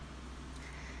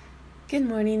Good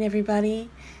morning, everybody.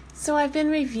 So I've been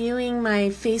reviewing my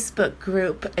Facebook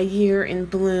group, A Year in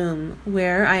Bloom,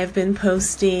 where I have been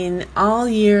posting all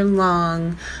year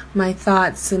long my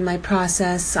thoughts and my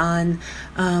process on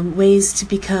ways to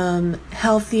become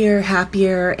healthier,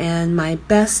 happier, and my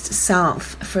best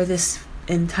self for this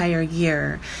entire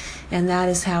year. And that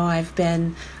is how I've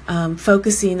been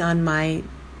focusing on my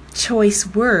choice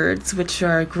words, which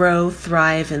are grow,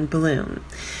 thrive, and bloom.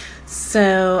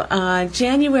 So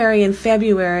January and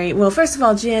February, well, first of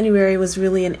all, January was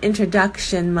really an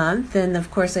introduction month. And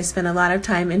of course, I spent a lot of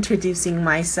time introducing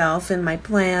myself and my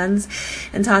plans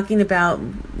and talking about,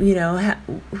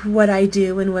 what I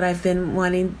do and what I've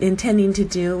been intending to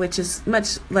do, which is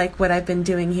much like what I've been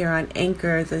doing here on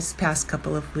Anchor this past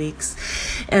couple of weeks.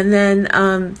 And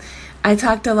then I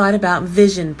talked a lot about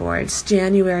vision boards.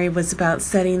 January was about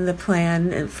setting the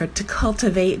plan to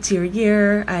cultivate your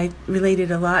year. I related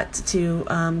a lot to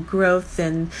growth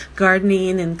and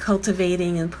gardening and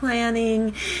cultivating and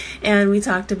planning. And we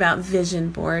talked about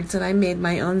vision boards. And I made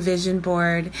my own vision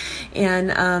board.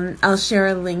 And I'll share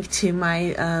a link to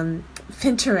my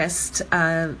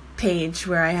Pinterest page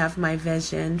where I have my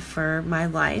vision for my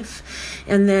life,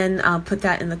 and then I'll put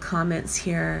that in the comments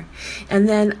here. And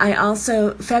then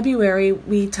February,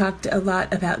 we talked a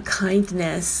lot about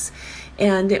kindness,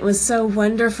 and it was so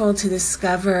wonderful to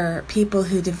discover people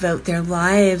who devote their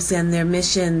lives and their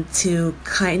mission to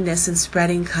kindness and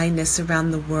spreading kindness around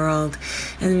the world.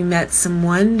 And we met some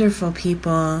wonderful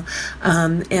people.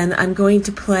 And I'm going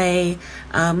to play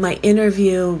my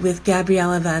interview with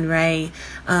Gabriella Van Rey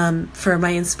for my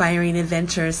Inspiring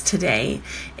Adventures today.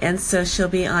 And so she'll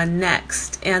be on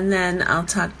next. And then I'll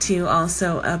talk to you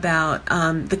also about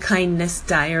the Kindness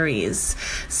Diaries.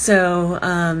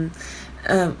 So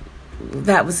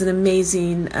that was an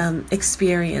amazing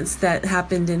experience that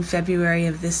happened in February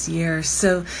of this year.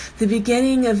 So the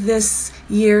beginning of this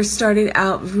year started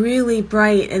out really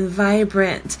bright and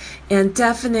vibrant, and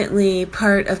definitely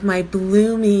part of my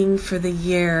blooming for the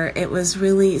year. It was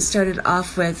really started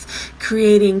off with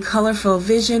creating colorful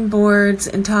vision boards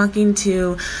and talking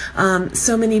to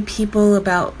so many people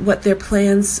about what their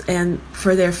plans and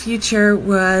for their future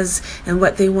was and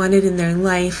what they wanted in their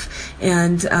life,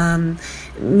 and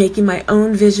making my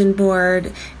own vision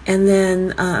board, and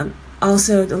then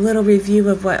also a little review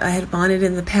of what I had wanted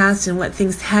in the past and what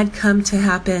things had come to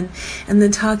happen, and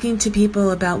then talking to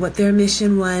people about what their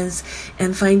mission was,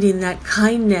 and finding that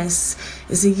kindness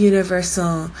is a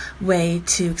universal way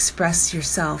to express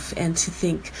yourself and to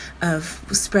think of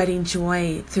spreading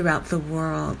joy throughout the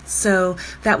world. So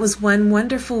that was one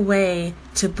wonderful way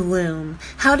to bloom.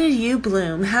 How did you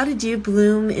bloom? How did you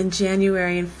bloom in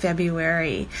January and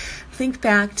February? Think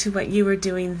back to what you were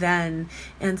doing then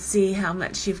and see how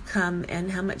much you've come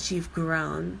and how much you've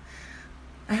grown.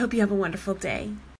 I hope you have a wonderful day.